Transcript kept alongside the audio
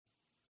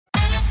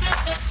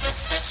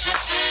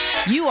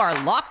You are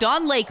Locked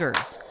On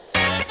Lakers,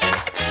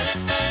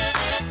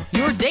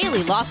 your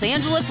daily Los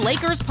Angeles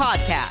Lakers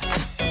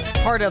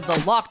podcast. Part of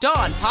the Locked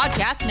On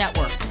Podcast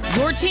Network,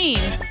 your team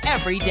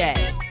every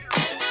day.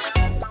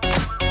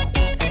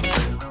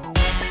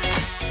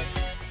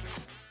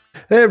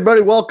 Hey,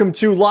 everybody. Welcome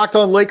to Locked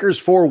On Lakers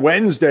for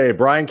Wednesday.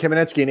 Brian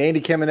Kamenetsky and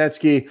Andy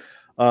Kamenetsky.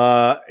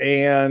 Oh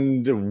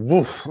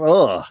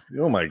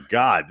my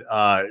God.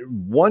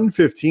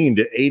 115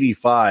 to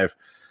 85,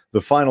 the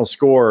final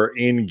score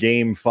in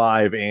game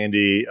 5,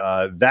 Andy.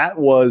 That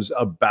was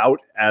about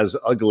as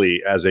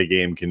ugly as a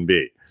game can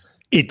be.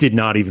 It did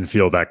not even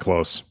feel that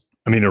close.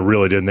 I mean, it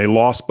really didn't. They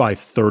lost by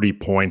 30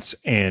 points,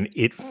 and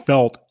it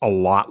felt a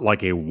lot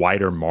like a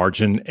wider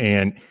margin.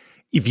 And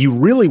if you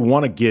really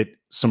want to get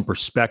some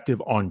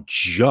perspective on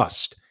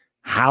just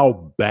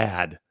how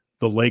bad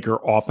the Laker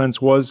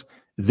offense was,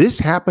 this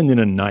happened in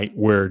a night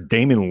where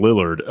Damian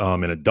Lillard,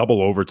 in a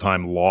double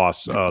overtime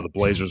loss, the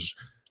Blazers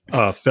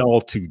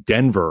fell to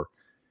Denver.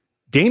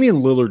 Damian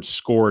Lillard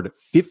scored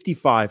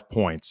 55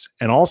 points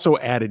and also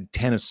added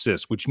 10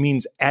 assists, which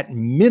means at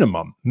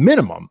minimum,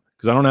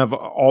 because I don't have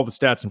all the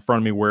stats in front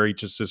of me where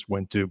each assist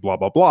went to, blah,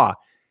 blah, blah.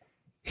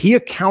 He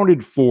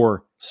accounted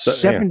for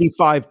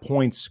 75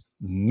 points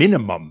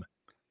minimum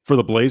for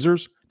the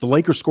Blazers. The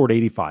Lakers scored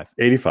 85.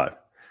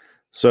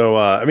 So,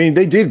 I mean,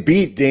 they did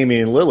beat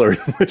Damian Lillard,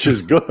 which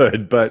is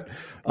good, but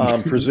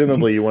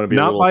presumably you want to be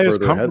not a little by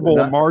further as comfortable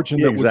ahead. a margin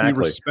that exactly. would be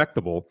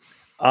respectable.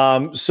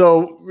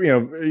 So, you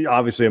know,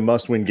 obviously a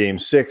must-win game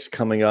 6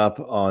 coming up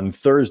on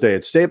Thursday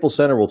at Staples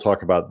Center. We'll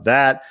talk about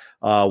that.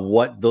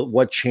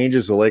 What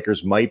changes the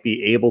Lakers might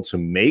be able to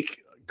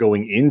make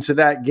going into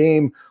that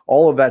game,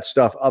 all of that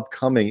stuff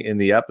upcoming in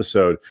the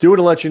episode. Do want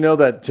to let you know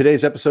that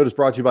today's episode is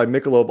brought to you by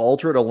Michelob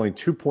Ultra at only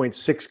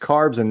 2.6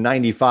 carbs and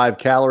 95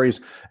 calories.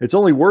 It's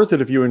only worth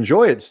it if you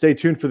enjoy it. Stay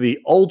tuned for the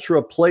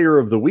Ultra Player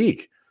of the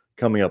Week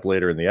coming up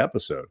later in the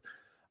episode.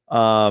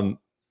 A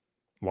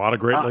lot of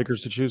great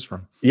Lakers to choose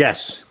from.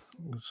 Yes.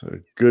 It's a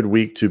good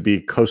week to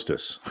be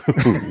Kostas,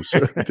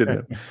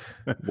 who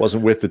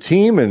wasn't with the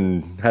team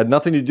and had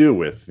nothing to do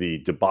with the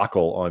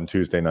debacle on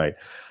Tuesday night.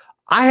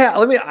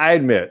 I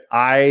admit,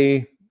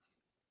 I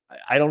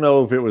don't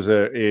know if it was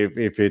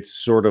if it's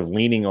sort of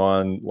leaning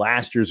on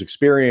last year's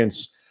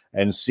experience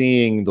and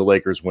seeing the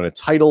Lakers win a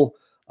title,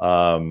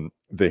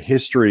 the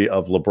history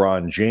of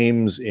LeBron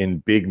James in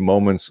big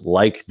moments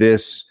like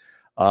this,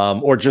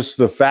 or just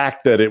the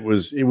fact that it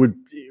was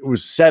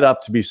set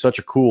up to be such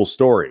a cool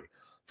story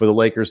for the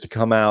Lakers to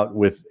come out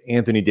with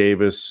Anthony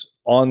Davis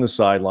on the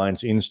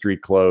sidelines in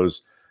street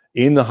clothes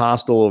in the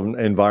hostile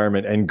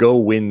environment and go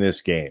win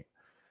this game.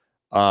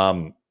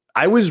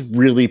 I was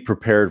really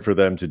prepared for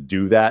them to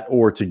do that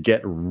or to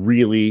get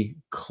really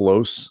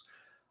close.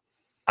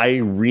 I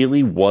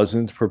really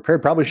wasn't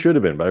prepared. Probably should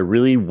have been, but I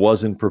really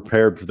wasn't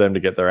prepared for them to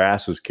get their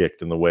asses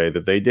kicked in the way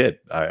that they did.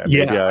 I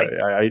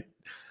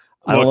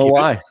don't know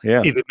why.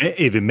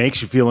 If it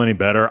makes you feel any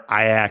better,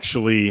 I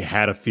actually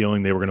had a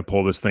feeling they were going to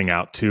pull this thing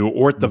out too,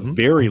 or at the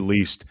very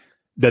least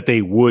that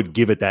they would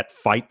give it that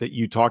fight that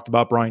you talked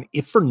about, Brian.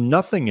 If for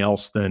nothing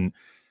else, then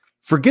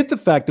forget the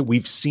fact that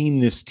we've seen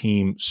this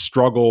team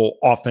struggle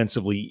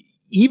offensively,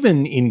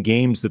 even in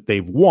games that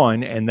they've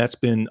won, and that's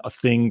been a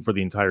thing for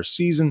the entire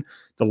season.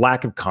 The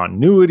lack of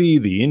continuity,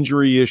 the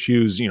injury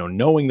issues,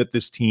 knowing that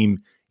this team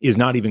is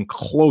not even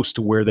close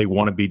to where they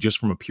want to be just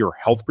from a pure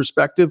health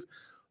perspective.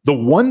 The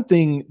one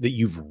thing that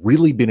you've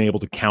really been able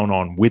to count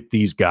on with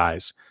these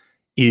guys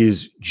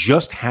is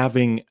just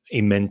having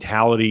a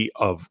mentality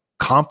of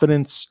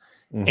confidence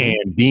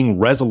and being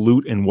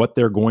resolute in what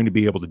they're going to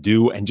be able to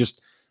do, and just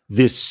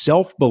this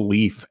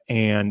self-belief.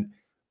 And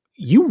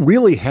you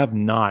really have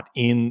not,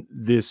 in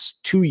this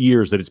 2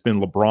 years that it's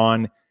been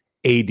LeBron,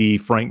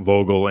 AD, Frank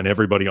Vogel, and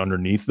everybody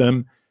underneath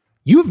them,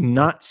 you have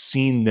not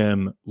seen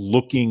them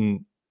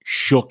looking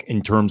shook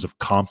in terms of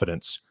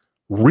confidence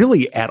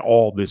really at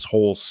all this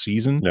whole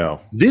season.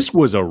 No. This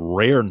was a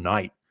rare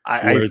night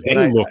where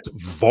they looked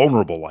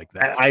vulnerable like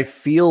that. I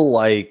feel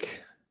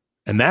like...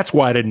 And that's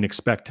why I didn't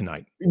expect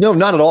tonight. No,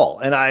 not at all.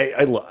 And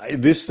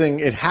this thing,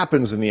 it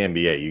happens in the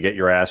NBA. You get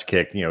your ass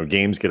kicked,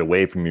 games get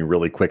away from you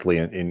really quickly,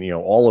 and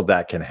all of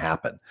that can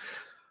happen.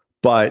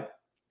 But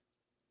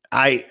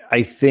I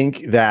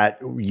think that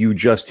you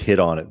just hit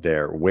on it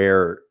there,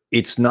 where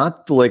it's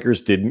not the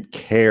Lakers didn't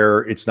care.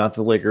 It's not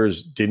the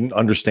Lakers didn't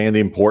understand the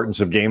importance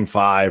of game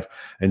 5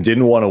 and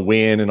didn't want to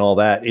win and all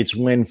that. It's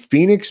when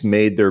Phoenix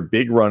made their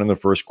big run in the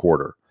first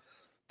quarter,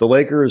 the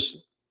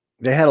Lakers,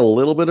 they had a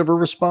little bit of a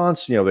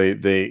response.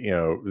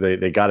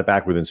 They got it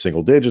back within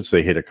single digits.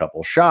 They hit a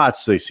couple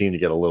shots. They seemed to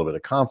get a little bit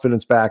of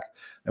confidence back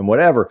and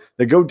whatever.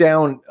 They go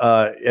down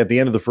at the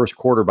end of the first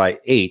quarter by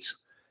 8.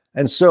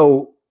 And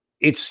so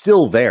it's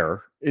still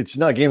there.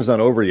 Game's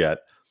not over yet.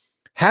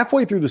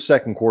 Halfway through the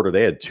second quarter,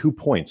 they had 2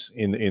 points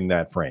in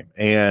that frame.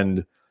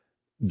 And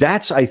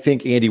that's, I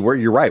think, Andy, where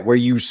you're right, where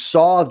you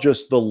saw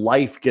just the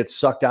life get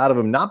sucked out of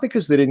them, not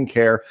because they didn't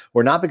care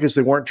or not because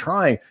they weren't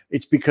trying.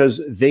 It's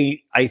because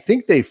I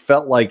think they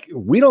felt like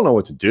we don't know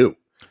what to do.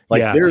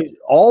 Like there's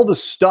all the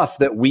stuff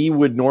that we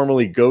would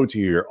normally go to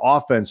here,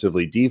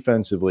 offensively,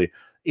 defensively.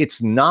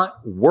 It's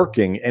not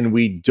working, and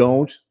we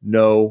don't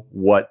know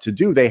what to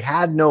do. They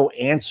had no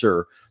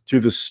answer to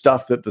the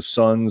stuff that the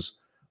Suns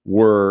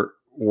were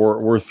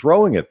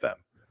throwing at them.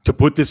 To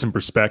put this in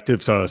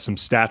perspective, some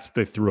stats that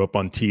they threw up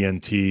on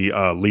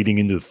TNT leading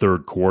into the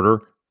third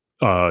quarter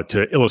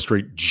to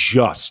illustrate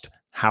just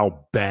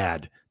how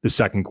bad the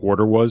second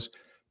quarter was.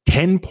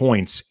 10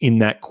 points in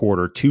that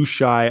quarter, too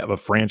shy of a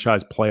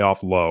franchise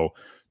playoff low.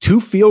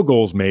 2 field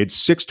goals made,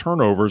 6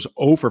 turnovers,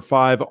 0 for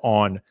 5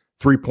 on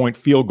 3-point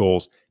field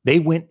goals. They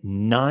went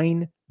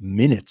 9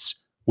 minutes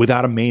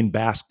without a made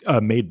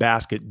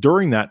basket.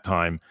 During that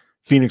time,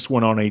 Phoenix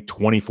went on a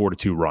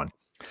 24-2 run.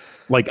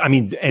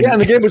 And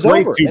the game was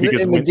over.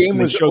 And the game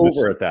was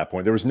over at that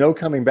point. There was no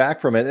coming back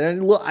from it.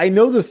 And look, I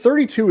know the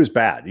 32 is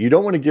bad. You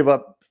don't want to give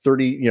up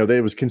 30.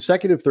 There was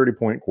consecutive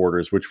 30-point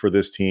quarters, which for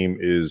this team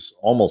is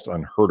almost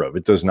unheard of.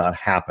 It does not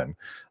happen.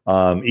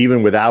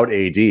 Even without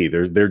AD,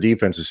 their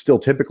defense is still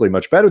typically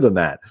much better than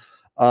that.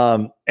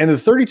 And the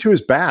 32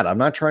 is bad. I'm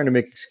not trying to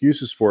make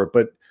excuses for it,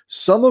 but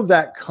some of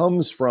that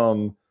comes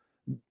from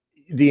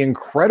the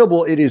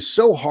incredible. It is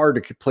so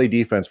hard to play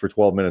defense for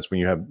 12 minutes when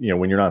you have,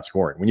 when you're not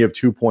scoring, when you have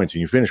 2 points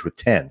and you finish with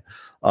 10.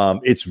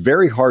 It's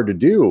very hard to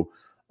do.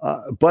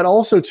 But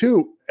also,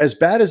 too, as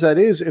bad as that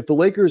is, if the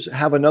Lakers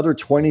have another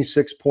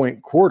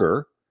 26-point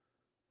quarter,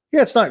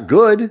 it's not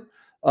good.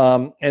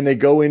 And they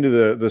go into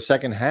the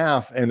second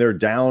half and they're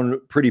down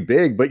pretty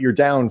big, but you're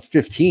down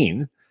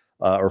 15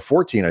 or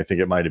 14, I think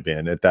it might have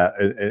been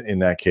in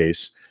that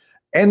case.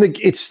 And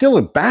it's still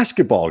a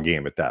basketball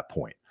game at that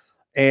point.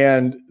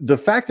 And the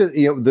fact that,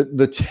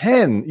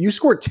 you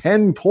scored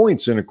 10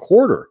 points in a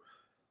quarter,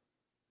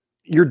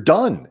 you're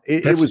done.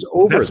 It was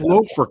over. That's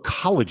low for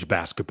college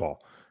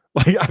basketball.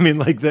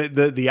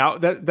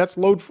 That's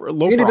low for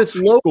a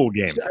school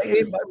game.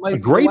 A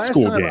great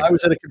school game. I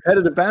was at a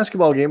competitive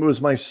basketball game. It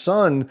was my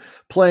son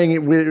playing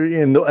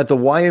at the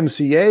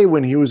YMCA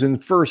when he was in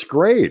first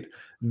grade.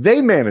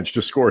 They managed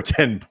to score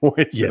 10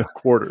 points in a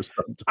quarter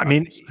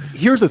sometimes.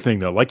 Here's the thing,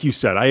 though. Like you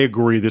said, I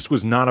agree. This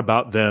was not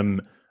about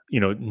them,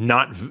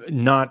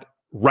 not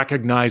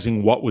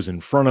recognizing what was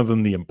in front of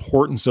them, the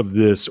importance of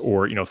this,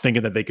 or,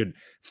 thinking that they could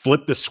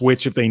flip the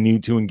switch if they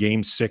need to in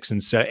game 6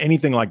 and 7,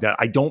 anything like that.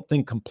 I don't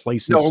think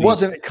complacency. No,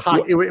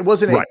 it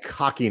wasn't a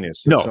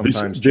cockiness. No,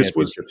 sometimes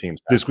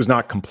this was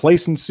not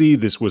complacency.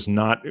 This was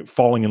not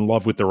falling in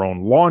love with their own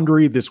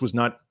laundry. This was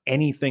not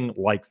anything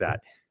like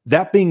that.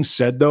 That being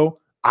said, though,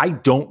 I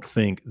don't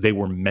think they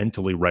were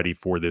mentally ready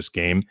for this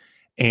game.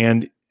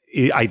 And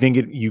I think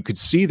you could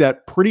see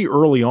that pretty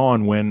early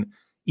on when,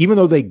 even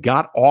though they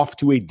got off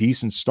to a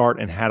decent start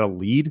and had a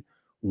lead,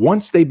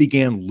 once they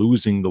began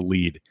losing the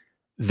lead,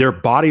 their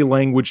body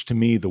language, to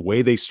me, the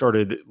way they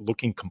started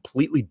looking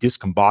completely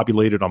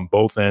discombobulated on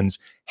both ends,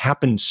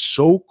 happened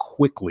so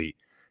quickly.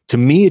 To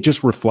me, it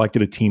just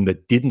reflected a team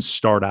that didn't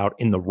start out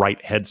in the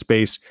right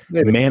headspace,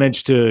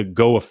 managed to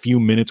go a few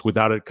minutes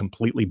without it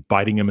completely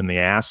biting them in the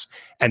ass,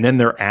 and then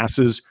their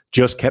asses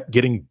just kept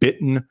getting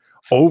bitten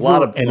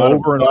over and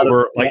over,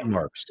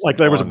 like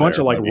there was a bunch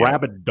of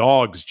rabid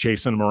dogs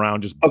chasing them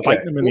around, just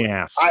biting them in the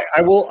ass.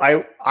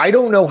 I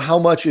don't know how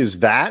much is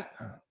that,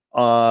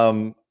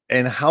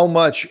 and how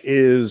much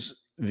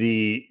is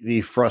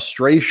the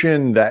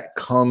frustration that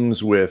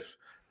comes with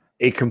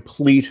a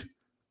complete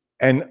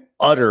and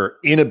utter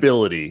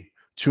inability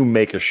to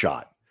make a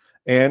shot.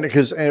 And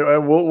because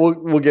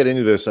we'll get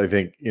into this, I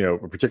think,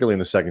 particularly in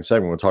the second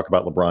segment, we'll talk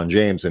about LeBron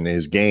James and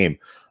his game.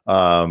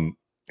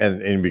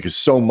 And because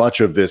so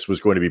much of this was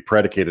going to be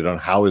predicated on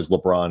how is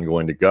LeBron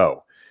going to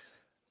go.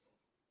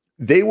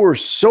 They were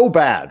so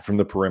bad from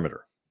the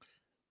perimeter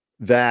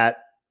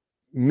that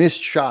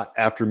missed shot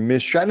after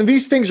missed shot. And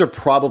these things are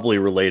probably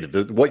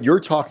related. What you're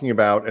talking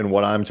about and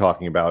what I'm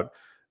talking about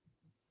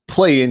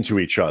play into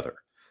each other.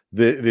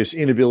 This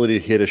inability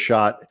to hit a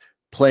shot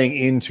playing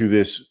into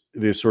this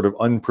sort of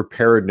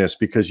unpreparedness,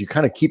 because you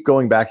kind of keep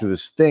going back to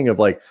this thing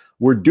of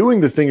we're doing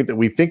the thing that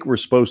we think we're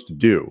supposed to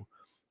do,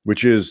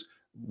 which is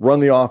run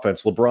the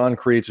offense. LeBron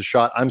creates a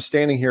shot. I'm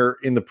standing here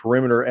in the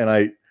perimeter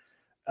and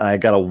I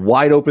got a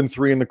wide open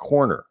 3 in the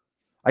corner.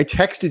 I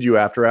texted you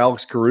after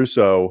Alex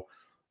Caruso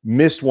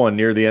missed one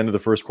near the end of the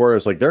first quarter.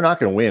 It's they're not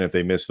going to win if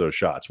they miss those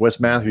shots. Wes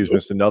Matthews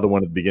missed another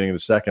one at the beginning of the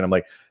second. I'm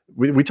like,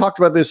 we talked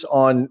about this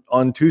on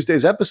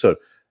Tuesday's episode.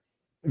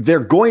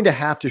 They're going to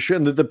have to shoot.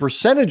 The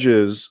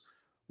percentages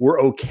were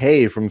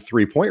okay from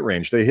 3-point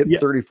range. They hit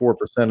 34%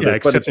 of it.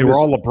 Except they were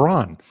all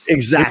LeBron.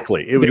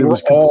 Exactly. It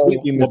was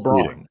completely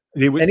misleading.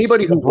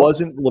 Anybody who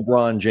wasn't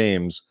LeBron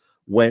James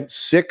went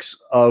 6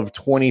 of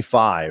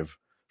 25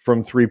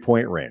 from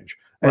 3-point range.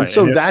 And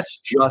so that's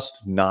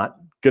just not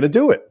going to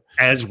do it.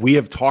 As we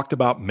have talked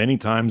about many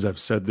times, I've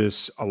said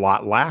this a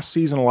lot last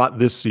season, a lot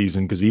this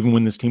season, because even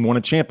when this team won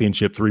a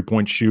championship,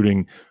 3-point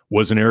shooting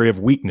was an area of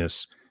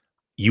weakness.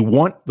 You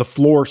want the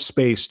floor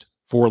spaced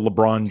for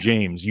LeBron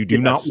James. You do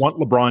not want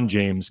LeBron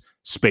James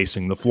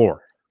spacing the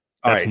floor.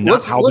 That's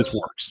not how this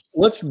works.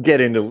 Let's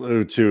get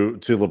into to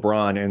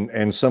LeBron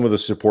and some of the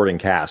supporting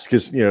cast,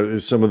 because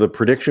some of the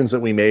predictions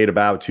that we made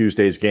about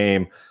Tuesday's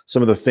game,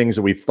 some of the things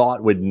that we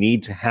thought would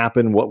need to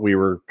happen, what we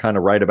were kind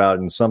of right about,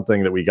 and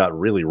something that we got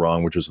really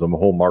wrong, which was the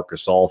whole Marc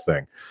Gasol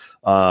thing.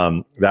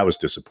 That was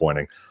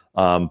disappointing.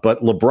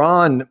 But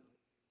LeBron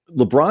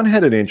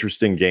had an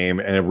interesting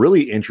game and a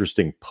really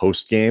interesting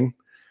post game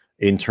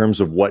in terms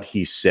of what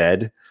he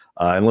said.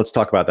 And let's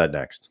talk about that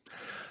next.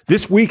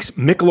 This week's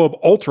Michelob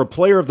Ultra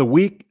Player of the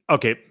Week.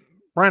 Okay,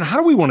 Brian, how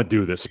do we want to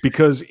do this?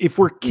 Because if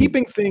we're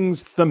keeping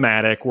things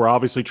thematic, we're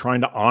obviously trying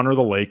to honor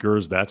the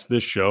Lakers. That's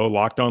this show,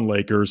 Locked On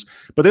Lakers.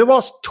 But they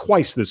lost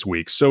twice this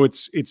week, so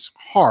it's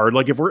hard.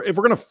 Like if we're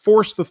going to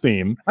force the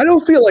theme, I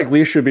don't feel like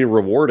we should be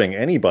rewarding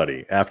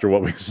anybody after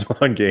what we saw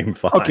in Game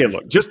 5. Okay,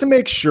 look, just to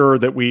make sure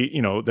that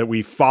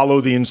we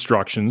follow the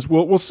instructions,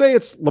 we'll say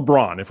it's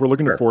LeBron if we're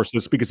looking to force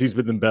this, because he's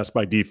been the best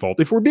by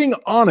default. If we're being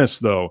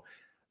honest, though,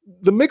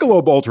 the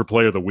Michelob Ultra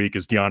Player of the Week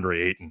is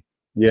DeAndre Ayton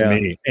to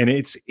me. And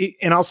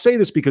and I'll say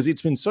this because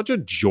it's been such a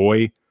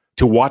joy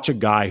to watch a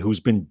guy who's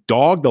been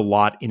dogged a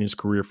lot in his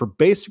career for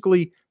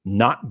basically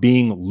not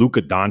being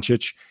Luka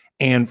Doncic,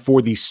 and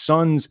for the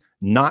Suns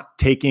not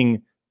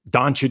taking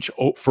Doncic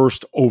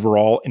first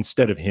overall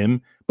instead of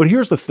him. But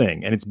here's the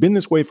thing, and it's been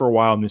this way for a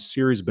while, and this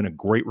series has been a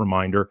great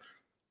reminder.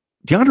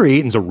 DeAndre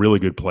Ayton's a really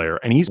good player,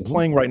 and he's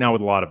playing right now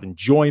with a lot of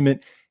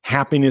enjoyment,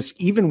 happiness,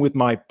 even with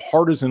my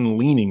partisan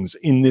leanings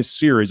in this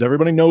series.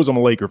 Everybody knows I'm a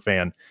Laker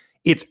fan.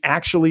 It's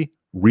actually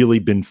really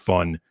been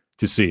fun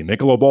to see.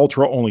 Michelob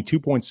Ultra, only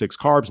 2.6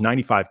 carbs,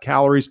 95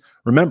 calories.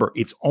 Remember,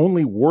 it's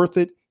only worth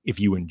it if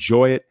you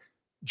enjoy it.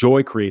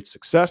 Joy creates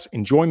success.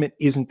 Enjoyment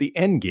isn't the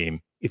end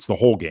game, it's the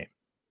whole game.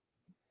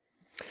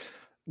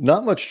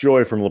 Not much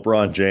joy from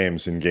LeBron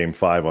James in Game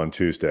 5 on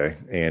Tuesday,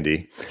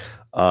 Andy.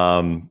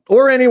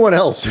 Or anyone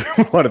else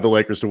who wanted the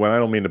Lakers to win. I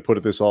don't mean to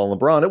put this all on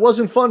LeBron. It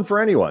wasn't fun for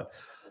anyone.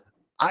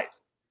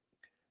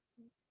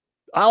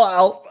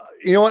 I'll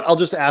you know what? I'll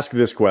just ask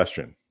this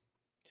question.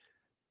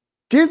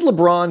 Did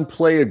LeBron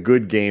play a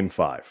good Game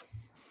 5?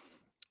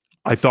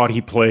 I thought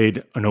he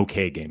played an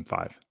okay Game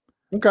 5.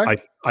 Okay.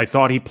 I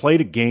thought he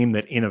played a game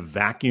that in a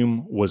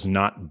vacuum was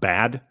not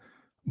bad,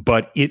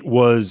 but it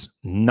was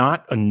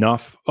not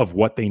enough of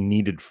what they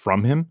needed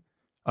from him.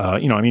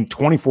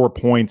 24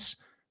 points,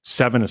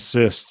 7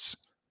 assists,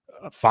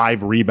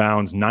 5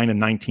 rebounds, 9 of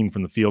 19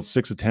 from the field,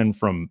 6 of 10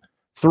 from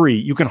 3.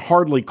 You can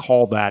hardly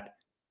call that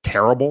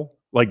terrible.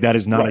 Like, that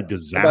is not a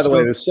disaster. By the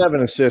way, the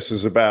 7 assists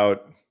is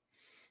about,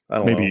 I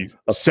don't maybe know,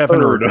 a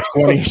 7 or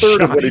 20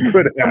 third of what he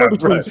could have.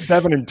 Between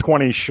 7 and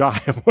 20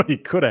 shy of what he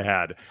could have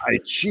had.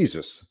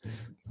 Jesus.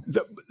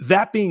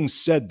 That being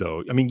said,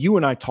 though, I mean, you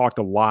and I talked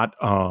a lot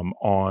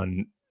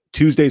on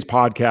Tuesday's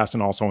podcast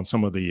and also on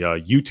some of the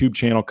YouTube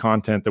channel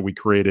content that we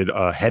created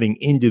heading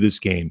into this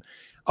game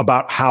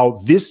about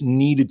how this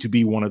needed to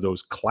be one of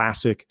those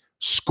classic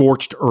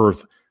scorched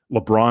earth.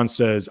 LeBron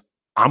says,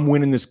 I'm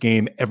winning this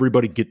game.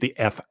 Everybody get the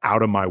F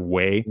out of my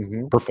way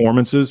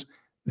performances.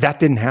 That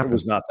didn't happen. It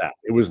was not that.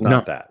 It was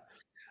not that.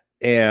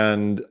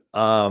 And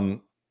I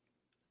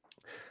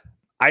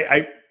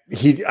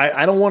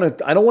don't want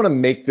to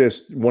make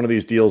this one of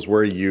these deals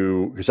where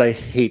because I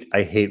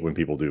hate when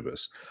people do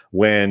this.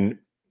 When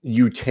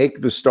you take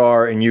the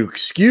star and you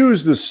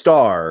excuse the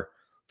star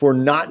for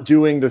not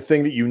doing the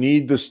thing that you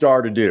need the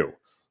star to do.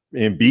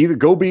 And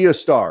go be a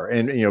star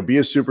and be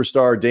a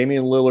superstar.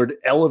 Damian Lillard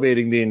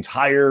elevating the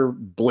entire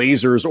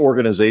Blazers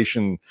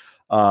organization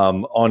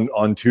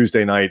on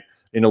Tuesday night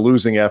in a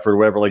losing effort or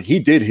whatever. Like, he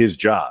did his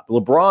job.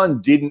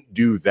 LeBron didn't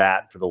do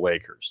that for the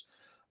Lakers.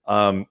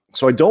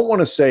 So I don't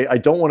want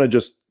to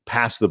just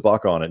pass the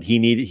buck on it. He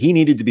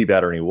needed to be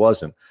better, and he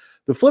wasn't.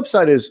 The flip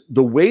side is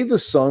the way the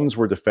Suns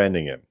were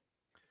defending him.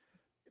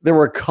 There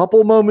were a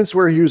couple moments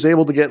where he was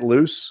able to get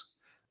loose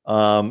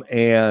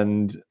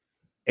and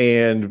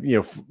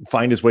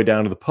find his way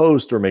down to the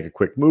post or make a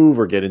quick move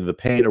or get into the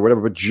paint or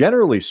whatever. But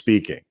generally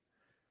speaking,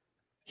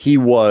 he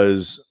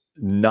was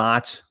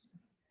not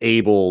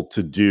able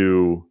to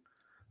do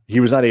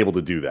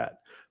that.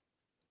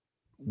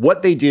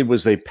 What they did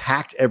was they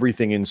packed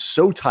everything in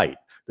so tight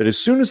that as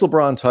soon as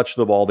LeBron touched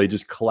the ball, they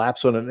just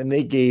collapsed on it, and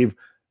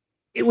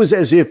it was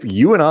as if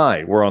you and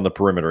I were on the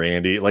perimeter,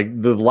 Andy.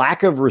 Like, the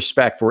lack of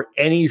respect for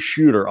any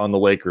shooter on the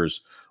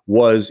Lakers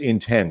was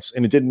intense,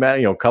 and it didn't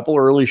matter. A couple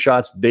early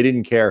shots, they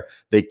didn't care.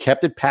 They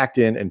kept it packed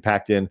in. And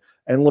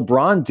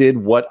LeBron did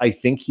what I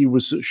think he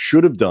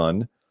should have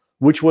done,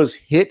 which was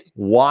hit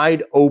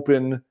wide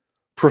open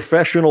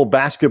professional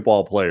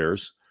basketball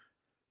players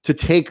to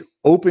take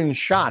open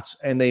shots,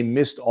 and they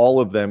missed all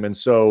of them. And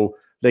so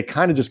they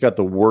kind of just got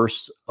the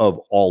worst of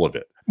all of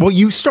it. Well,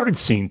 you started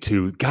seeing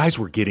too, guys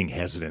were getting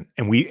hesitant,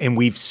 and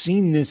we've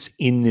seen this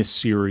in this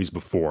series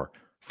before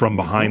from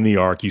behind the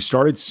arc. You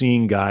started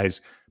seeing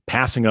guys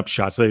passing up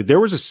shots. There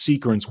was a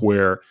sequence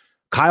where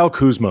Kyle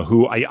Kuzma,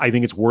 who I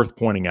think it's worth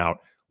pointing out,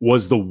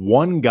 was the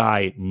one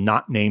guy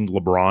not named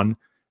LeBron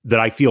that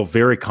I feel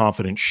very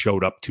confident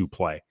showed up to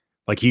play.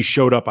 Like, he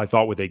showed up, I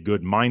thought, with a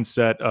good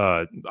mindset.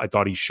 I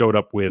thought he showed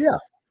up with,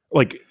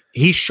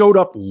 he showed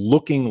up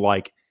looking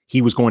like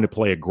he was going to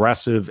play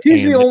aggressive.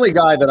 He's the only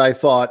guy that I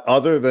thought,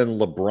 other than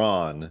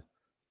LeBron,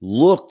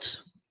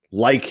 looked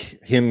like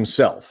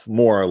himself,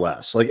 more or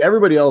less. Like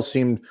everybody else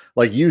seemed,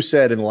 like you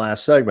said in the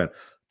last segment,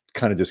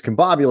 kind of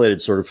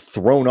discombobulated, sort of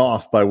thrown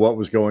off by what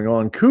was going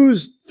on.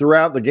 Kuz,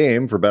 throughout the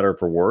game, for better or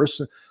for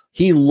worse,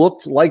 he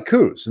looked like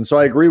Kuz. And so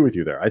I agree with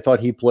you there. I thought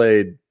he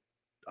played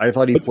a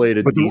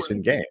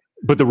decent game.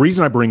 But the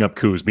reason I bring up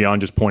Kuz,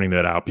 beyond just pointing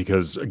that out,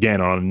 because again,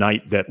 on a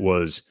night that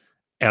was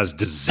as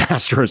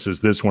disastrous as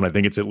this one, I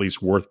think it's at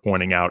least worth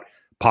pointing out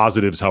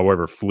positives,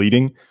 however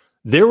fleeting.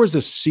 There was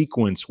a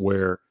sequence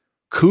where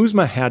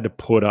Kuzma had to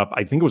put up,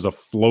 I think it was a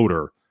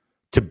floater,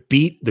 to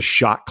beat the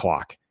shot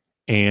clock.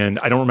 And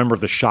I don't remember if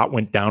the shot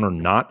went down or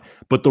not.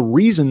 But the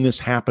reason this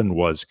happened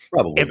was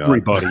probably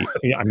everybody.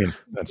 Yeah, I mean,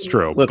 that's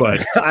true. Listen,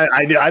 but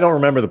I don't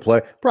remember the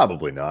play.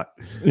 Probably not.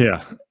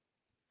 Yeah.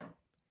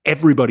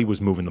 Everybody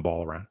was moving the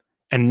ball around.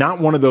 And not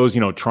one of those,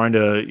 trying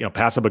to,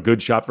 pass up a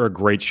good shot for a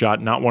great shot.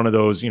 Not one of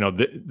those,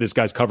 this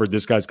guy's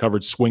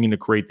covered, swinging to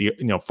create the,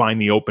 find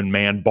the open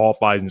man, ball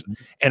finds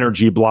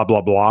energy, blah,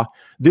 blah, blah.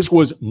 This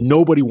was,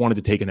 nobody wanted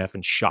to take an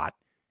effing shot,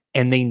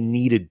 and they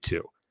needed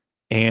to.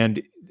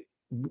 And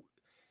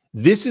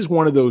this is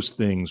one of those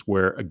things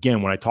where,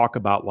 again, when I talk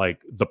about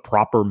like the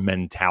proper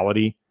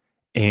mentality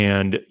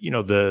and,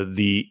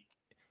 the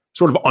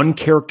sort of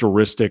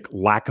uncharacteristic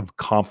lack of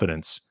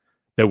confidence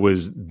that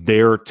was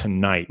there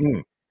tonight.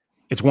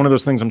 It's one of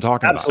those things I'm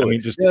talking Absolutely.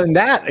 about. I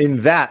mean, in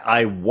that,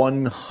 I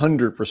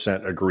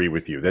 100% agree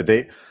with you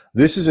that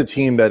this is a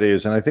team that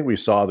is, and I think we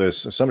saw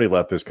this. Somebody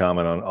left this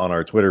comment on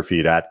our Twitter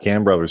feed at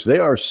Cam Brothers. They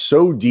are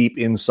so deep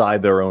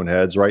inside their own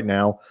heads right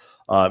now,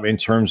 in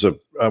terms of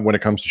when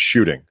it comes to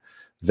shooting,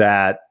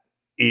 that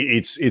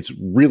it's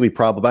really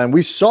problematic. And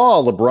we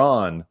saw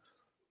LeBron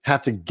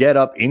have to get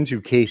up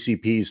into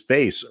KCP's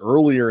face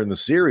earlier in the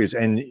series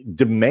and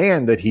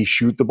demand that he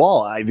shoot the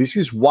ball. This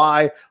is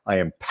why I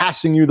am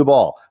passing you the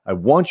ball. I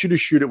want you to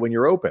shoot it when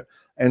you're open.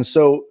 And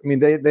so, I mean,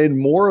 they had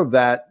more of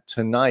that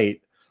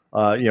tonight,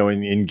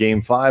 in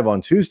game 5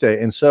 on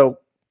Tuesday. And so,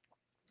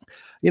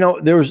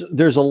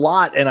 there's a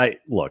lot. And I'm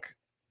not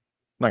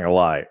gonna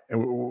lie.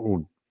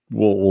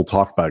 We'll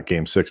talk about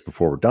game 6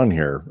 before we're done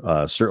here.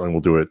 Certainly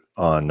we'll do it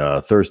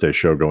on Thursday's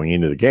show going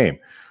into the game.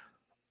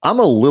 I'm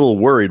a little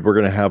worried we're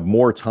going to have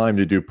more time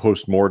to do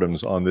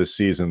postmortems on this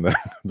season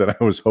than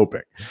I was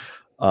hoping,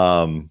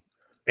 and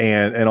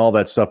all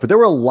that stuff. But there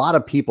were a lot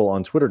of people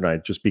on Twitter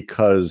tonight, just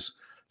because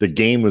the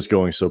game was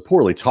going so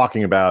poorly,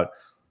 talking about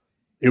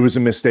it was a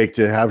mistake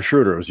to have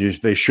Schroeder.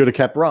 They should have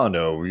kept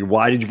Rondo.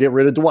 Why did you get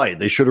rid of Dwight?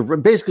 They should have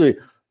run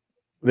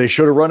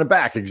it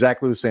back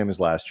exactly the same as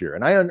last year.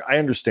 And I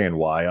understand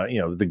why.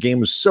 The game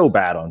was so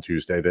bad on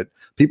Tuesday that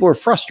people are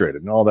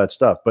frustrated and all that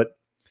stuff. But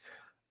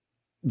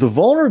the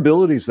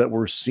vulnerabilities that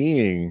we're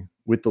seeing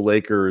with the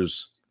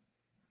Lakers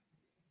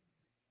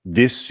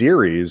this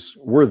series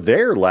were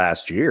there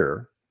last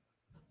year.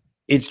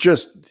 It's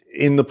just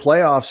in the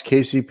playoffs,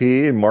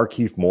 KCP and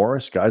Markieff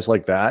Morris, guys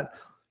like that,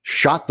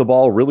 shot the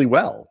ball really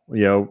well,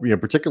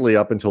 particularly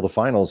up until the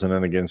finals. And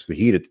then against the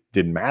Heat, it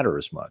didn't matter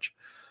as much.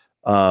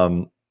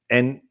 That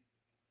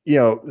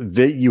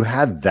you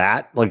had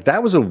that, like,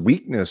 that was a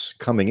weakness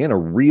coming in, a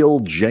real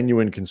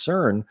genuine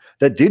concern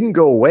that didn't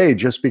go away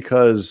just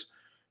because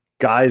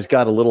guys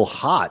got a little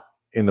hot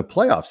in the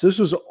playoffs. This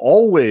was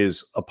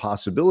always a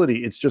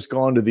possibility. It's just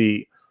gone to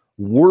the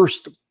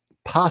worst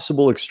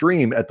possible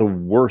extreme at the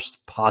worst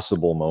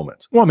possible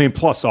moment. Well, I mean,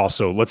 plus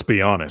also, let's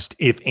be honest,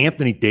 if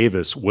Anthony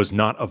Davis was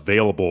not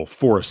available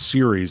for a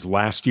series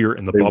last year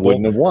in the bubble,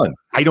 wouldn't have won.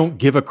 I don't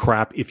give a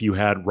crap if you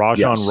had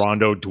Rajon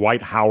Rondo,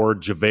 Dwight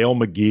Howard,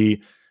 JaVale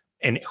McGee,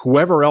 and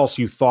whoever else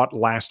you thought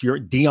last year,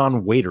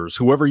 Dion Waiters,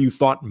 whoever you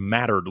thought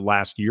mattered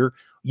last year.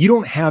 You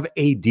don't have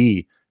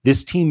AD.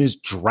 This team is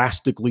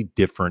drastically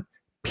different,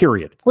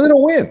 period. Well, they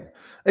don't win.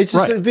 It's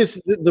just right.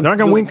 They're not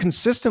going to win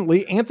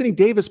consistently. Anthony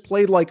Davis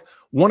played like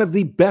one of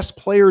the best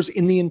players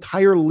in the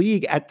entire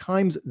league, at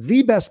times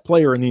the best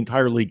player in the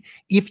entire league.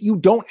 If you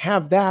don't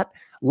have that,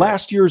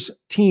 last year's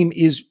team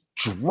is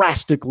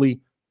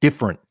drastically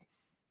different.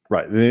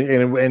 Right.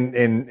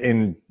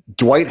 And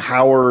Dwight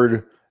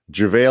Howard,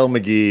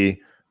 JaVale McGee,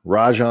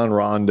 Rajon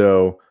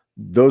Rondo,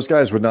 those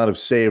guys would not have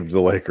saved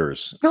the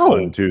Lakers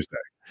on Tuesday.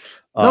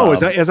 No,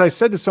 as I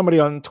said to somebody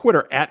on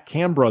Twitter at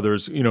Cam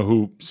Brothers,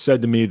 who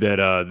said to me that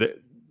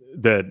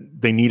that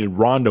they needed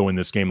Rondo in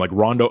this game, like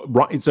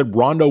it said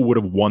Rondo would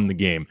have won the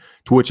game.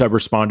 To which I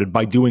responded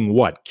by doing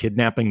what?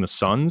 Kidnapping the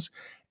Suns.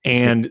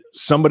 And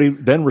somebody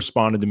then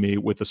responded to me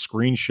with a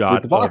screenshot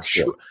of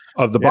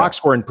the box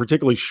score, and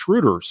particularly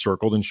Schroeder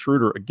circled. And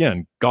Schroeder,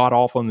 again, got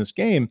off on this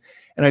game.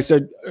 And I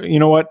said, you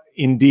know what?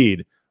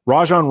 Indeed,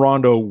 Rajon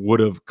Rondo would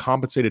have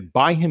compensated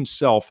by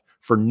himself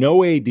for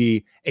no AD,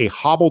 a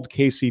hobbled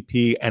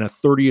KCP, and a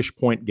 30-ish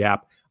point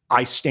gap.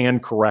 I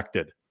stand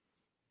corrected.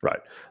 Right.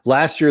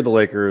 Last year, the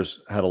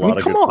Lakers had a lot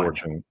of good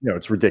fortune.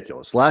 It's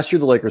ridiculous. Last year,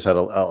 the Lakers had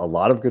a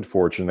lot of good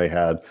fortune. They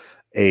had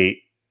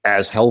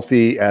as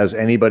healthy as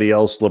anybody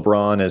else,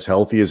 LeBron, as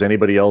healthy as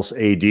anybody else,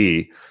 AD,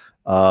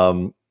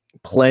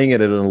 playing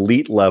at an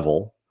elite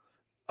level,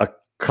 a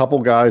couple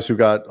guys who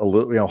got a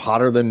little,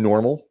 hotter than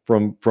normal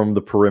from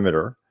the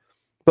perimeter.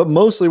 But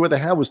mostly what they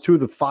had was two of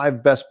the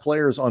 5 best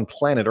players on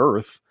planet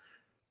Earth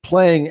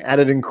playing at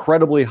an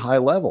incredibly high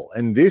level.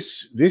 And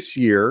this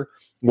year,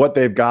 what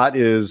they've got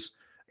is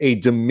a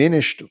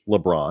diminished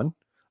LeBron.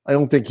 I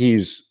don't think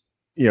he's,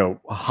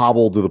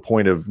 hobbled to the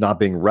point of not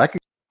being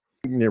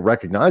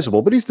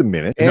recognizable, but he's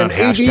diminished. He's and not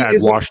hashtag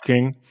Wash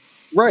King.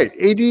 Right.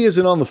 AD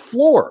isn't on the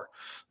floor,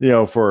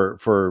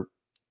 for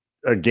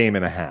a game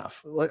and a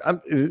half.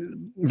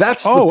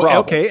 That's the problem.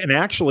 Okay. And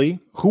actually,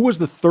 who was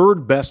the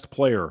 3rd best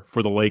player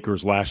for the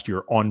Lakers last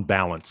year on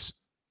balance?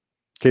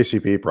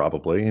 KCP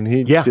probably, and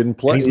he didn't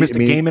play. He's missed a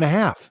game and a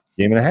half.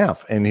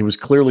 And he was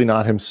clearly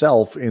not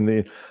himself in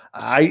the.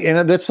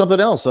 And that's something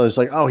else. I was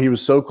like, he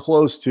was so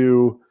close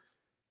to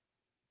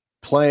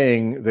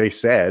playing. They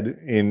said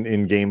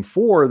in Game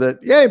 4 that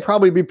he'd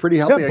probably be pretty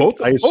healthy. Yeah, both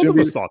of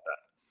us thought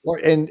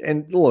that.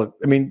 And look,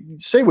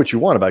 say what you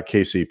want about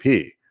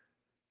KCP.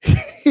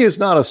 He is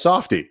not a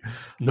softie.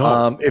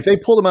 No. If they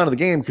pulled him out of the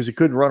game because he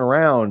couldn't run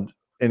around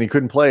and he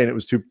couldn't play, and it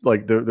was too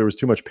there was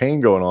too much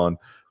pain going on,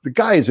 the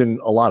guy is in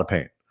a lot of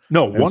pain.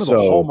 No, one of the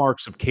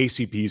hallmarks of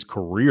KCP's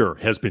career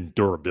has been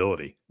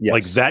durability. Yes.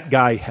 Like that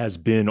guy has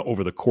been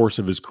over the course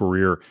of his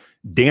career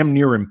damn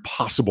near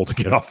impossible to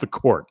get off the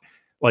court.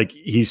 Like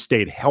he's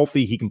stayed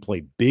healthy. He can play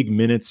big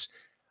minutes.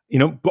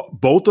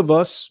 Both of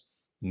us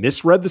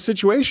misread the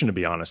situation, to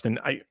be honest. And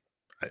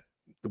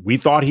we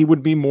thought he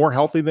would be more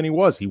healthy than he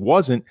was. He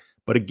wasn't.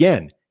 But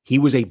again, he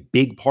was a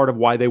big part of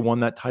why they won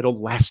that title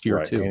last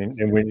year, too.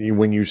 And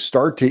when you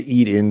start to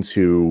eat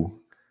into,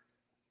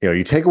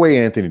 you take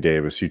away Anthony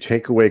Davis, you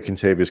take away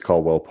Kentavious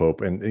Caldwell-Pope,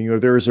 and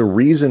there is a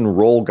reason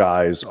role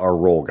guys are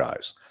role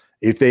guys.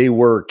 If they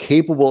were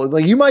capable,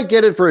 you might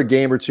get it for a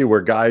game or two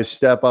where guys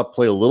step up,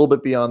 play a little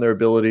bit beyond their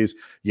abilities.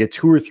 You get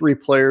 2 or 3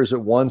 players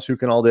at once who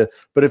can all do it.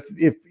 But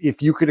if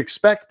you could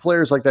expect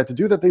players like that to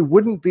do that, they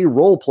wouldn't be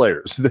role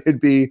players. They'd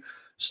be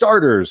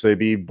starters. They'd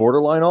be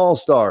borderline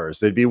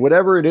all-stars. They'd be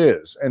whatever it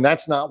is. And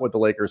that's not what the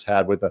Lakers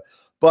had with it.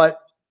 But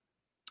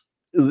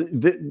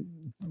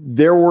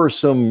there were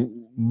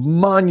some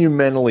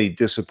monumentally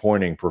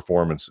disappointing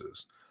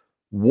performances.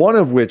 One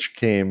of which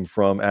came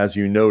from, as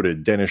you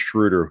noted, Dennis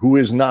Schroeder, who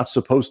is not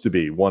supposed to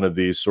be one of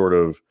these sort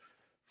of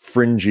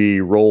fringy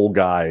role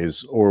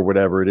guys or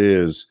whatever it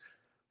is,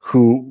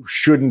 who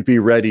shouldn't be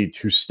ready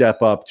to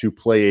step up to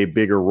play a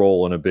bigger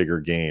role in a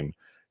bigger game.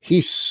 He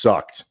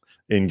sucked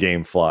in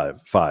Game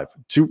 5.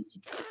 Too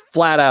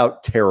flat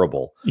out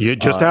terrible. You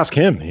just ask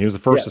him. He was the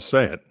first to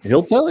say it.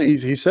 He'll tell you.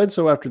 He said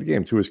so after the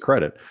game, to his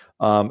credit.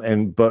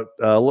 But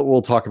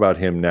we'll talk about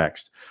him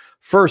next.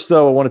 First,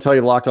 though, I want to tell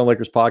you the Locked On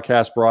Lakers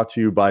podcast brought to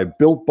you by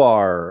Built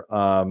Bar.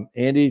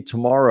 Andy,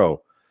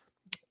 tomorrow,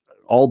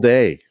 all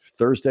day,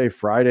 Thursday,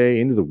 Friday,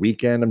 into the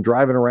weekend, I'm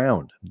driving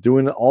around,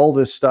 doing all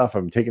this stuff.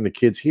 I'm taking the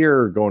kids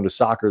here, going to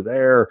soccer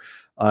there,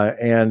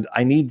 and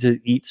I need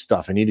to eat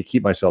stuff. I need to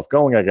keep myself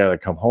going. I got to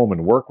come home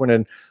and work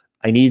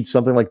I need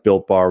something like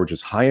Built Bar, which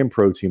is high in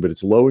protein, but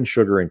it's low in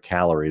sugar and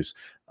calories.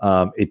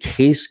 It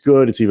tastes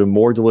good. It's even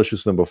more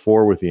delicious than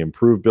before with the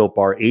improved Built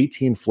Bar,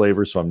 18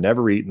 flavors. So I'm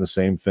never eating the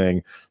same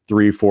thing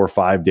 3, 4,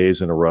 5 days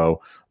in a row.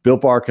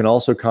 Built Bar can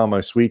also calm my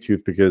sweet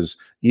tooth because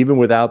even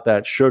without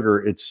that sugar,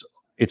 it's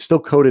still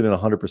coated in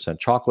 100%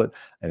 chocolate,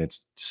 and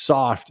it's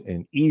soft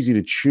and easy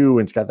to chew.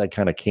 And it's got that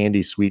kind of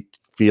candy sweet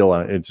feel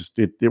on it.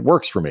 It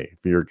works for me if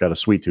you've got a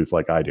sweet tooth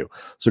like I do.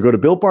 So go to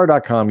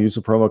BuiltBar.com, use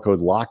the promo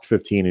code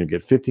LOCKED15, and you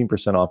get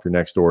 15% off your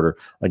next order.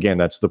 Again,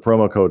 that's the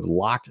promo code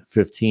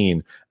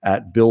LOCKED15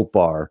 at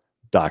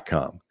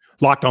BuiltBar.com.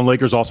 Locked On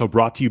Lakers also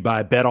brought to you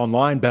by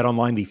BetOnline.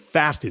 BetOnline, the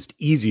fastest,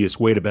 easiest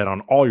way to bet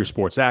on all your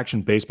sports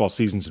action. Baseball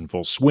season's in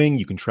full swing.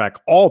 You can track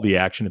all the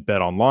action at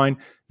BetOnline.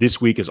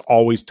 This week, as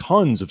always,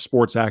 tons of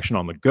sports action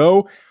on the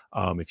go.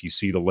 If you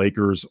see the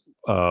Lakers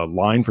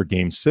line for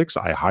Game 6,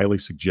 I highly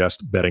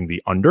suggest betting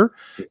the under.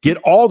 Get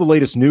all the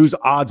latest news,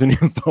 odds, and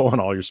info on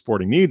all your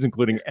sporting needs,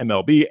 including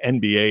MLB,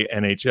 NBA,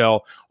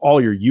 NHL,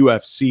 all your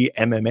UFC,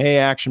 MMA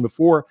action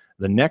before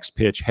the next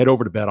pitch. Head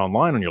over to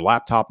BetOnline on your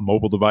laptop,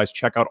 mobile device.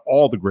 Check out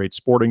all the great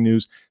sporting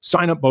news,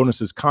 sign-up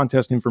bonuses,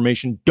 contest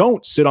information.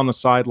 Don't sit on the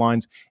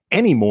sidelines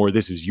anymore.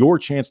 This is your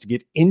chance to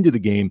get into the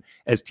game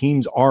as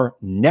teams are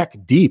neck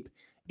deep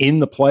in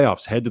the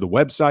playoffs. Head to the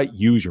website,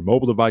 use your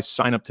mobile device,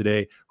 sign up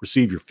today,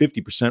 receive your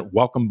 50%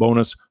 welcome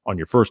bonus on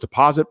your first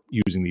deposit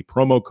using the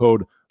promo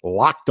code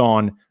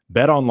LOCKEDON.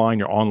 BetOnline,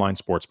 your online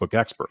sportsbook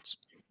experts.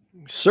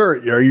 Sir,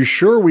 are you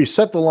sure we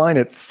set the line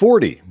at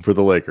 40 for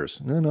the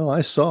Lakers? No, I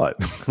saw it.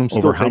 I'm still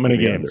over how many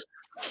games?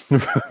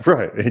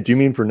 Right. Do you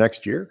mean for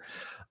next year?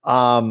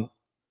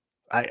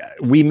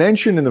 We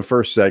mentioned in the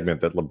first segment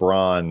that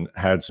LeBron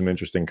had some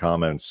interesting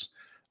comments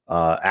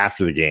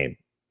after the game.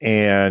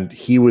 And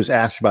he was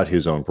asked about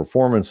his own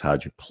performance,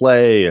 how'd you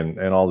play, and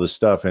all this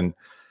stuff. And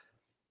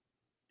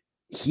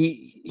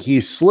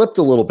he slipped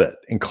a little bit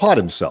and caught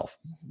himself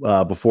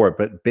before it,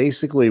 but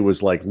basically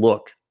was like,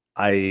 look,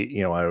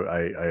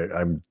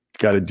 I'm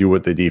got to do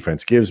what the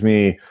defense gives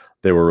me.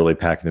 They were really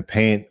packing the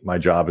paint. My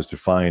job is to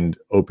find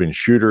open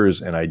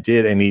shooters, and I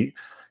did. And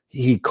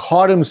he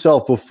caught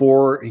himself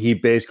before he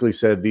basically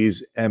said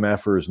these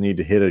MFers need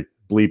to hit a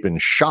bleeping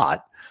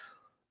shot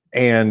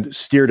and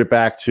steered it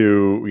back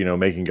to,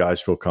 making guys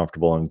feel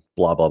comfortable and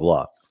blah, blah,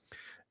 blah.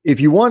 If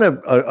you want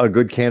a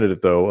good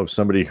candidate, though, of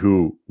somebody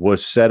who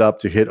was set up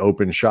to hit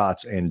open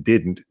shots and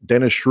didn't,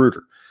 Dennis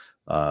Schroeder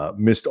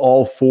missed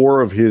all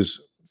 4 of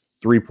his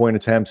 3-point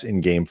attempts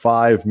in game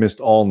 5, missed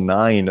all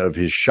 9 of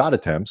his shot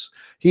attempts.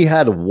 He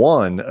had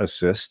 1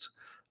 assist.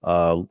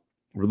 The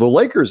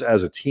Lakers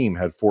as a team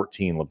had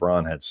 14.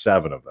 LeBron had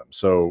 7 of them.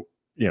 So,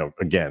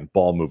 again,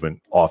 ball movement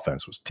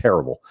offense was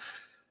terrible.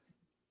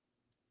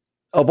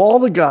 Of all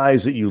the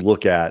guys that you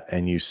look at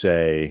and you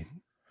say,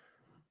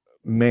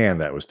 man,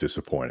 that was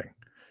disappointing,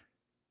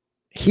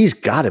 he's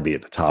got to be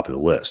at the top of the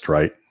list,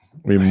 right?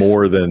 I mean,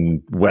 more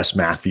than Wes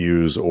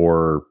Matthews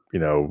or,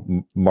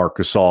 Marc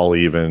Gasol,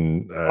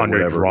 even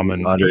Andre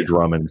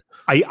Drummond.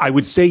 I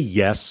would say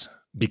yes,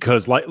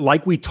 because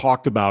like we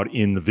talked about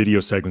in the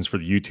video segments for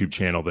the YouTube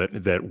channel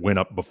that went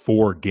up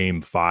before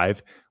game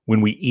 5, when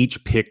we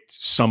each picked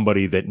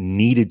somebody that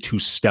needed to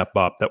step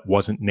up that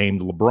wasn't named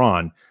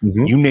LeBron,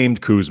 you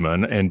named Kuzma,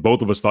 and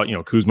both of us thought,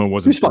 Kuzma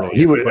wasn't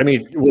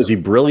brilliant. Was he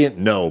brilliant?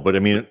 No, but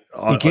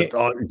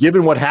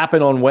given what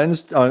happened on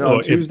Wednesday,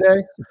 on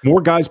Tuesday, if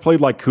more guys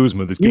played like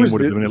Kuzma, this game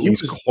would have been at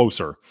least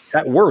closer.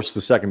 At worst,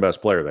 the second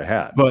best player they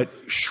had. But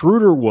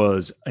Schroeder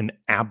was an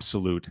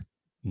absolute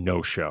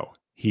no-show.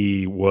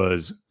 He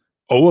was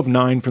 0 of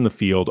 9 from the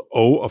field,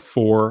 0 of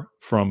 4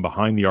 from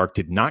behind the arc,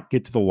 did not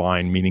get to the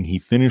line, meaning he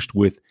finished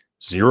with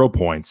 0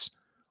 points,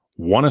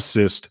 1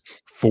 assist,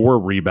 4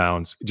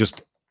 rebounds,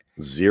 just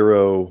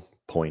 0.0.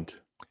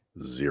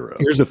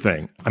 Here's the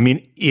thing. I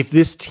mean, if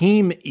this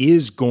team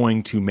is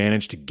going to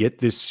manage to get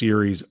this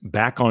series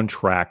back on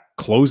track,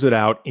 close it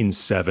out in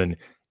 7,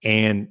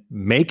 and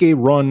make a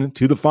run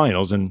to the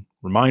finals, and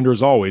reminder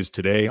as always,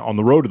 today on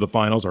the road to the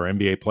finals, our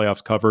NBA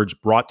playoffs coverage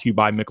brought to you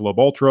by Michelob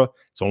Ultra.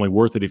 It's only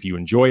worth it if you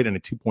enjoy it, and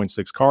at 2.6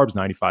 carbs,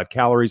 95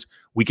 calories.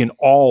 We can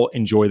all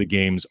enjoy the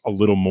games a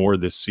little more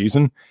this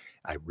season.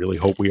 I really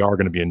hope we are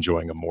going to be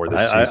enjoying them more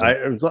this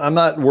season. I'm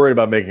not worried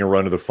about making a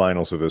run to the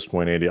finals at this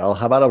point, Andy. How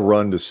about a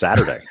run to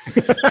Saturday?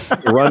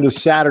 A run to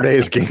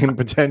Saturday's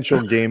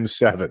potential game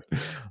 7.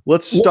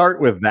 Let's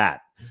start with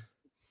that.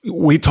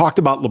 We talked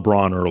about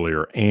LeBron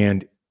earlier,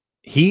 and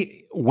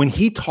when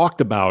he talked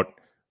about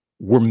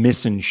we're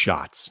missing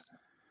shots,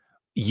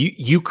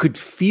 you could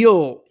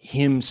feel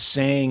him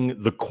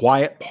saying the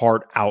quiet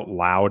part out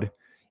loud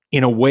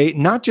in a way,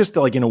 not just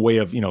like in a way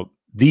of,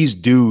 these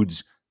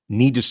dudes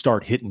need to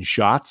start hitting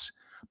shots,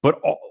 but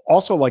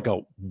also like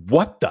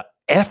what the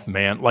F,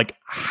 man? Like,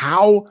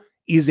 how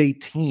is a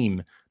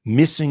team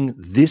missing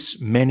this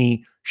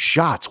many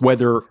shots,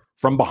 whether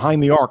from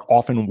behind the arc,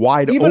 often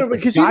wide open,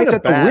 because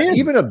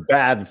even a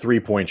bad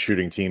 3-point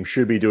shooting team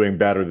should be doing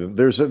better than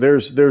there's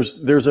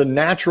a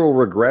natural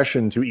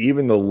regression to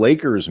even the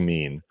Lakers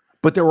mean.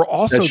 But there were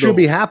also that should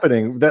be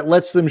happening that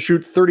lets them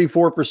shoot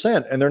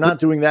 34%, and they're not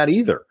doing that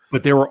either.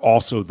 But there were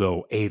also,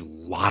 though, a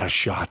lot of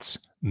shots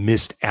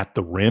missed at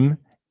the rim.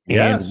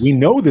 And we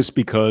know this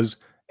because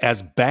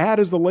as bad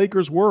as the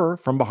Lakers were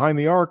from behind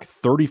the arc,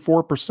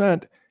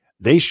 34%,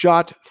 they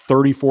shot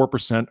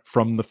 34%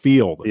 from the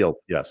field.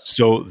 Yes.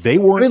 So they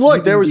weren't. I mean,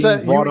 look, there was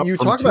that you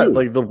talked about,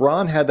 like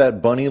LeBron had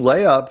that bunny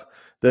layup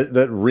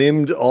that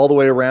rimmed all the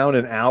way around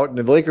and out, and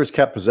the Lakers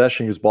kept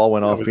possession because ball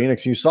went off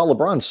Phoenix. You saw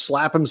LeBron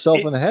slap himself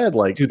in the head,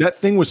 like, dude, that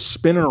thing was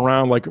spinning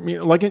around like in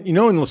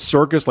the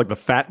circus, like the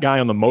fat guy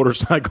on the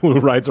motorcycle who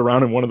rides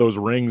around in one of those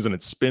rings and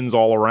it spins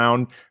all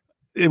around.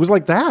 It was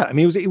like that. I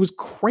mean, it was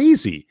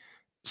crazy.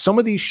 Some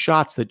of these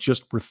shots that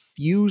just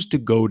refused to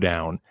go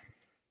down.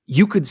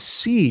 You could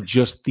see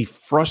just the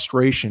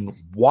frustration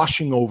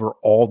washing over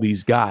all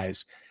these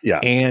guys. Yeah.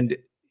 And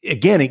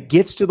again, it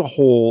gets to the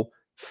whole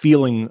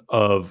feeling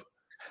of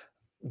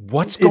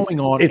what's going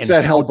on. It's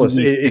that helpless.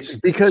 It's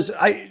because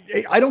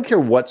I don't care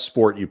what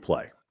sport you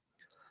play.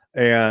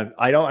 And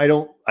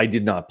I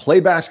did not play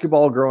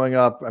basketball growing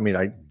up. I mean,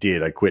 I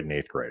did. I quit in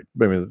 8th grade.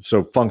 I mean,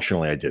 so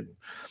functionally I didn't.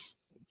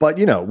 But,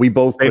 we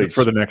both played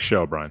for the next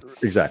show, Brian.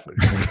 Exactly.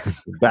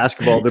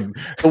 Basketball. The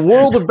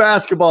world of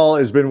basketball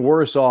has been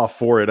worse off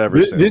for it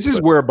ever since. This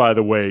is where, by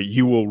the way,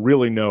 you will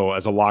really know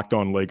as a Locked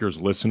On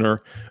Lakers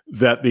listener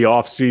that the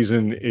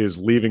offseason is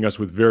leaving us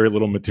with very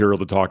little material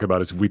to talk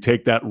about. Is if we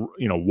take that,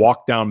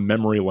 walk down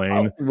memory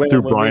lane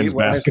through Brian's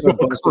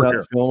basketball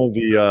career. Film of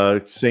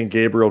the St.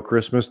 Gabriel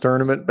Christmas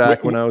tournament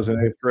back when I was in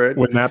 8th grade.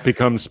 When that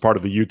becomes part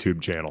of the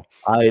YouTube channel.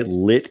 I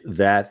lit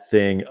that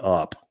thing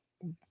up.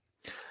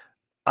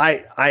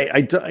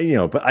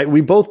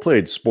 We both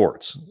played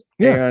sports,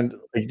 and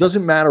it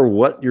doesn't matter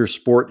what your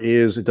sport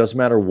is. It doesn't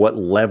matter what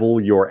level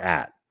you're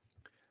at.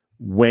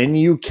 When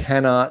you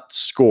cannot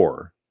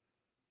score,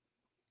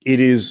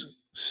 it is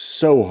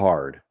so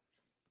hard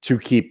to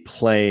keep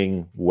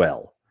playing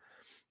well.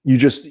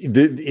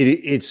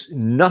 It's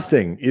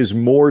nothing is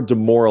more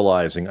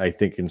demoralizing, I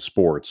think, in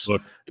sports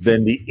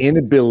than the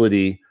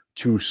inability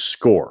to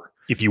score.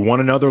 If you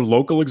want another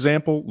local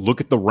example, look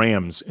at the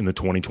Rams in the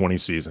 2020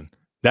 season.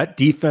 That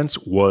defense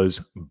was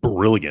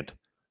brilliant.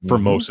 for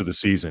most of the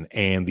season,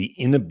 and the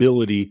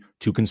inability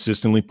to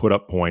consistently put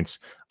up points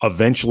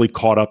eventually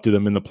caught up to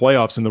them in the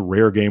playoffs in the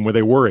rare game where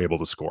they were able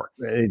to score.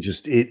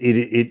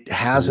 It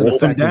has an Roll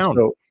them effect. down.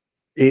 So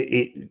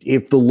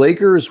if the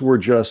Lakers were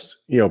just,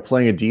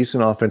 playing a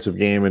decent offensive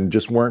game and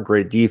just weren't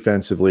great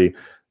defensively,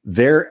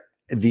 the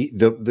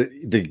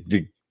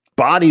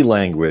body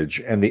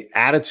language and the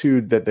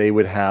attitude that they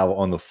would have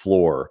on the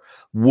floor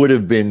would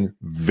have been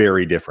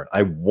very different.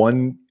 I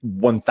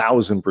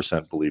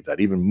 1000% believe that,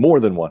 even more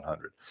than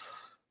 100.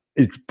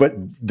 But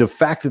the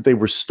fact that they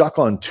were stuck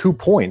on 2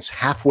 points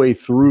halfway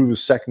through the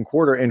second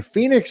quarter, and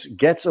Phoenix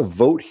gets a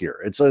vote here.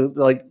 It's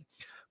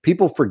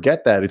people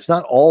forget that it's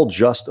not all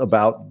just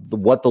about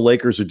what the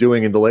Lakers are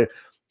doing in the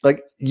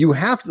you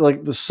have to,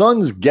 the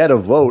Suns get a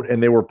vote,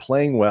 and they were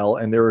playing well,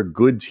 and they're a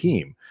good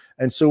team.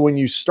 And so when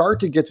you start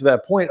to get to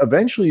that point,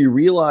 eventually you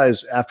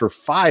realize after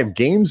 5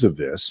 games of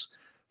this,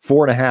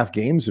 4.5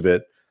 games of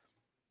it,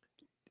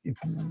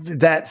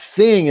 that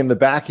thing in the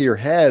back of your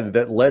head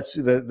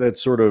that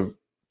sort of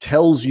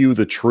tells you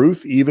the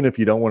truth, even if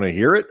you don't want to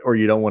hear it or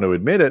you don't want to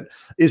admit it,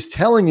 is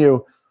telling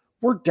you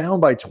we're down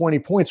by 20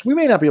 points. We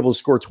may not be able to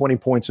score 20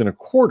 points in a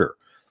quarter,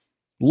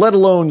 let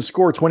alone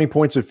score 20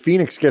 points if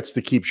Phoenix gets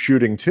to keep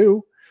shooting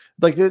too.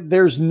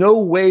 There's no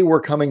way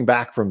we're coming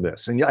back from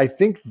this. And I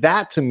think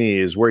that, to me,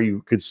 is where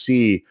you could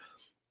see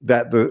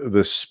that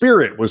the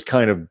spirit was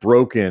kind of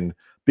broken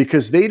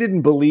because they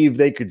didn't believe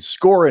they could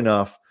score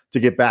enough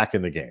to get back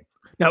in the game.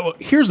 Now,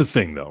 here's the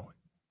thing, though.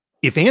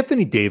 If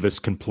Anthony Davis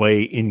can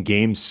play in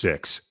Game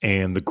 6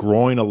 and the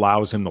groin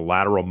allows him the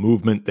lateral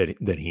movement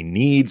that he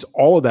needs,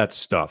 all of that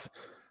stuff,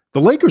 the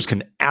Lakers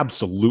can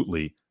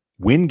absolutely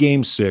win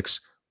Game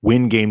 6,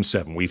 win Game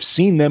 7. We've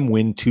seen them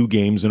win 2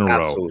 games in a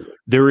row.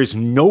 There is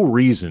no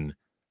reason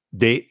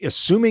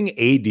assuming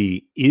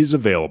AD is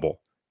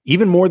available,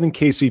 even more than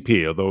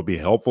KCP, although it would be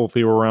helpful if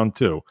he were around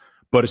too,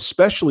 but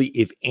especially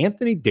if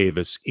Anthony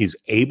Davis is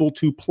able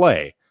to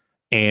play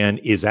and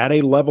is at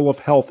a level of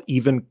health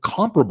even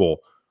comparable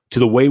to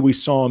the way we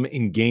saw him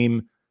in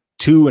Game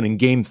 2 and in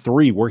Game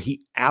 3, where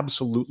he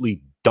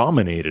absolutely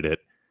dominated it,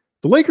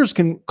 the Lakers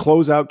can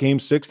close out Game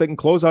 6. They can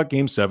close out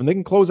Game 7. They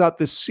can close out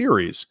this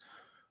series.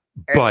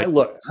 But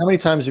look, how many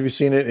times have you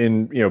seen it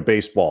in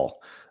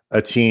baseball?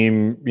 A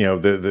team,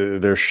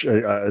 the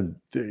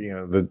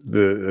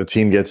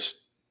team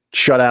gets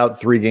shut out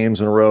 3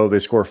 games in a row. They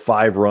score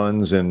 5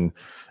 runs in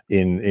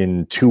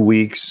 2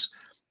 weeks,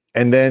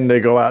 and then they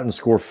go out and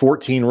score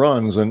 14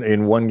 runs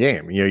in one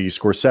game. You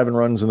score 7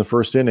 runs in the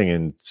first inning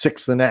and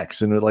 6 the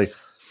next, and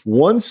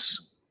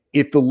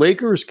if the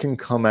Lakers can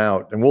come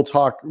out, and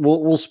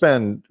we'll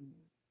spend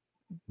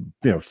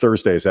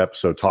Thursday's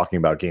episode talking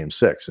about Game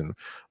 6 and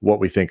what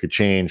we think could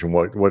change and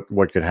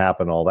what could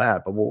happen, all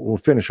that. But we'll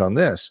finish on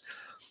this.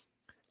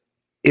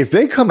 If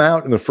they come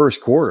out in the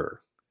first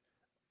quarter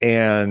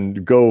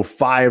and go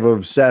 5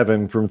 of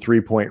 7 from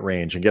 3-point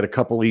range and get a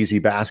couple easy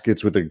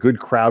baskets with a good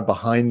crowd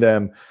behind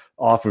them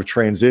off of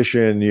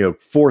transition,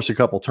 force a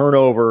couple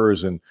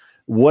turnovers and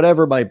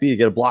whatever it might be,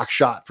 get a block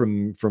shot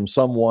from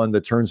someone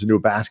that turns into a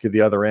basket at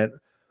the other end,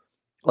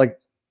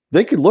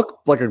 they could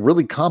look like a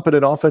really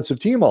competent offensive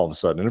team all of a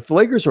sudden. And if the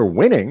Lakers are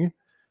winning,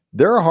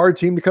 they're a hard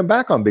team to come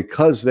back on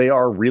because they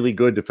are really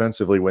good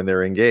defensively when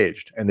they're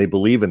engaged and they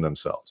believe in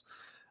themselves.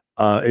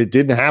 It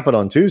didn't happen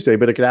on Tuesday,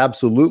 but it could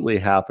absolutely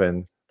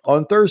happen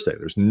on Thursday.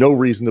 There's no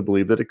reason to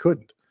believe that it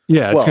couldn't.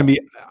 Yeah, it's going to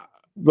be.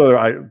 Well,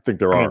 I think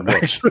there are.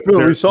 Actually,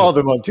 we saw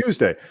them on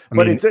Tuesday,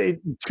 but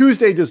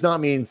Tuesday does not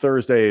mean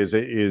Thursday is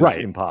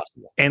right.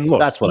 Impossible. And look,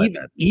 that's what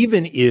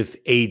even if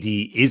AD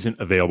isn't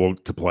available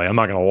to play, I'm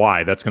not going to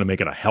lie, that's going to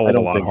make it a hell of a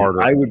lot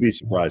harder. I would be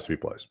surprised if he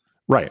plays.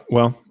 Right.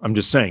 Well, I'm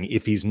just saying,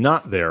 if he's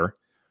not there,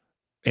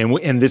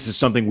 and this is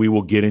something we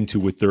will get into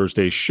with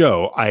Thursday's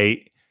show,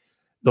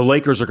 the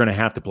Lakers are going to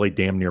have to play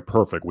damn near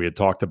perfect. We had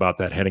talked about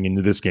that heading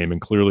into this game, and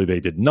clearly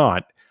they did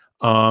not.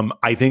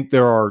 I think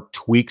there are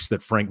tweaks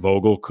that Frank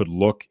Vogel could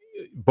look,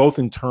 both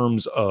in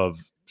terms of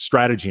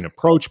strategy and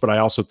approach, but I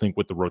also think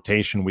with the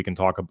rotation, we can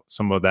talk about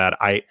some of that.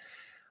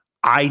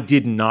 I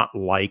did not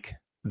like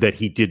that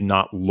he did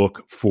not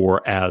look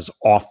for as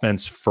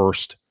offense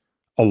first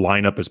a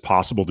lineup as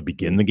possible to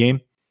begin the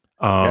game.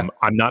 I'm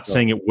not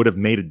saying it would have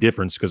made a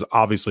difference because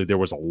obviously there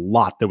was a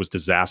lot that was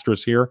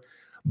disastrous here,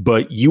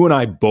 but you and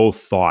I both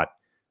thought,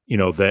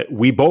 that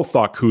we both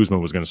thought Kuzma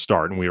was going to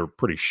start, and we were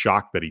pretty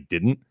shocked that he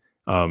didn't.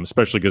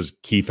 Especially because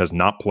Keith has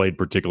not played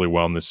particularly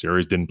well in this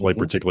series, didn't play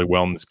particularly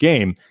well in this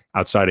game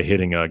outside of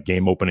hitting a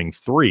game-opening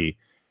 3.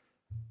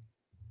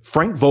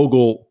 Frank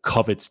Vogel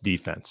covets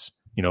defense.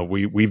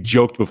 We've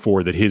joked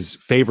before that his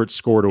favorite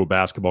score to a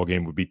basketball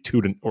game would be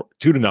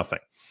 2-0.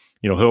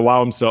 He'll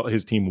allow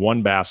his team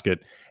 1 basket,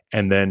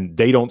 and then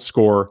they don't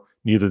score,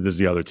 neither does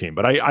the other team.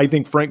 But I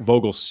think Frank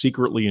Vogel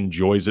secretly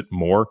enjoys it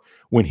more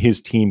when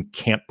his team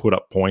can't put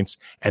up points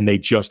and they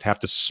just have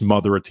to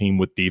smother a team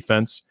with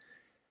defense.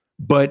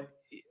 But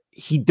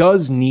he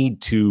does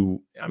need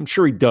to, I'm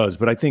sure he does,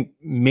 but I think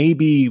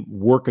maybe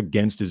work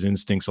against his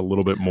instincts a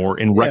little bit more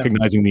in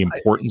recognizing the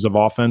importance of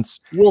offense.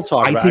 We'll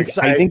talk about it.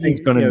 I think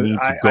he's going to need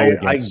to go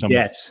against some.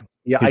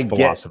 Yeah, his I get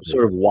philosophy.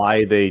 sort of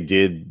why they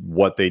did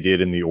what they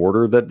did in the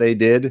order that they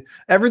did.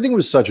 Everything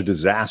was such a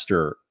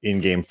disaster in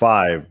Game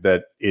 5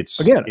 that it's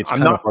Again, it's I'm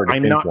kind of not hard to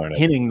I'm not pinpoint it.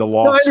 pinning the No,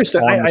 I loss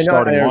understand. on the I know.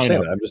 starting I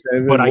understand lineup, that. I'm just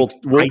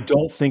but we'll I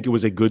don't think it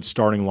was a good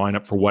starting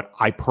lineup for what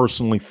I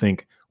personally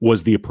think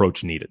was the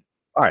approach needed.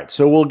 All right,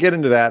 so we'll get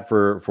into that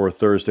for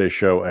Thursday's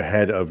show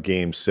ahead of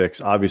Game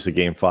 6. Obviously,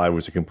 Game 5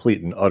 was a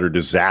complete and utter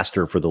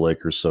disaster for the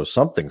Lakers, so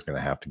something's going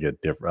to have to get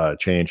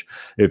change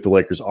if the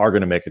Lakers are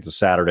going to make it to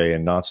Saturday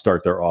and not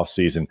start their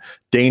offseason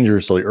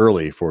dangerously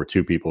early for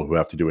two people who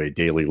have to do a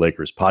daily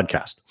Lakers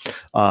podcast.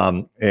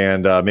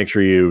 And make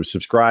sure you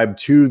subscribe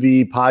to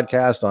the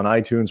podcast on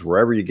iTunes,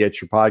 wherever you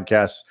get your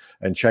podcasts,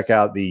 and check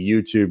out the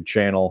YouTube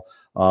channel.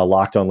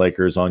 Locked on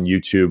Lakers on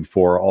YouTube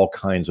for all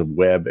kinds of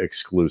web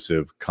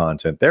exclusive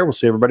content there. We'll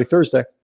see everybody Thursday.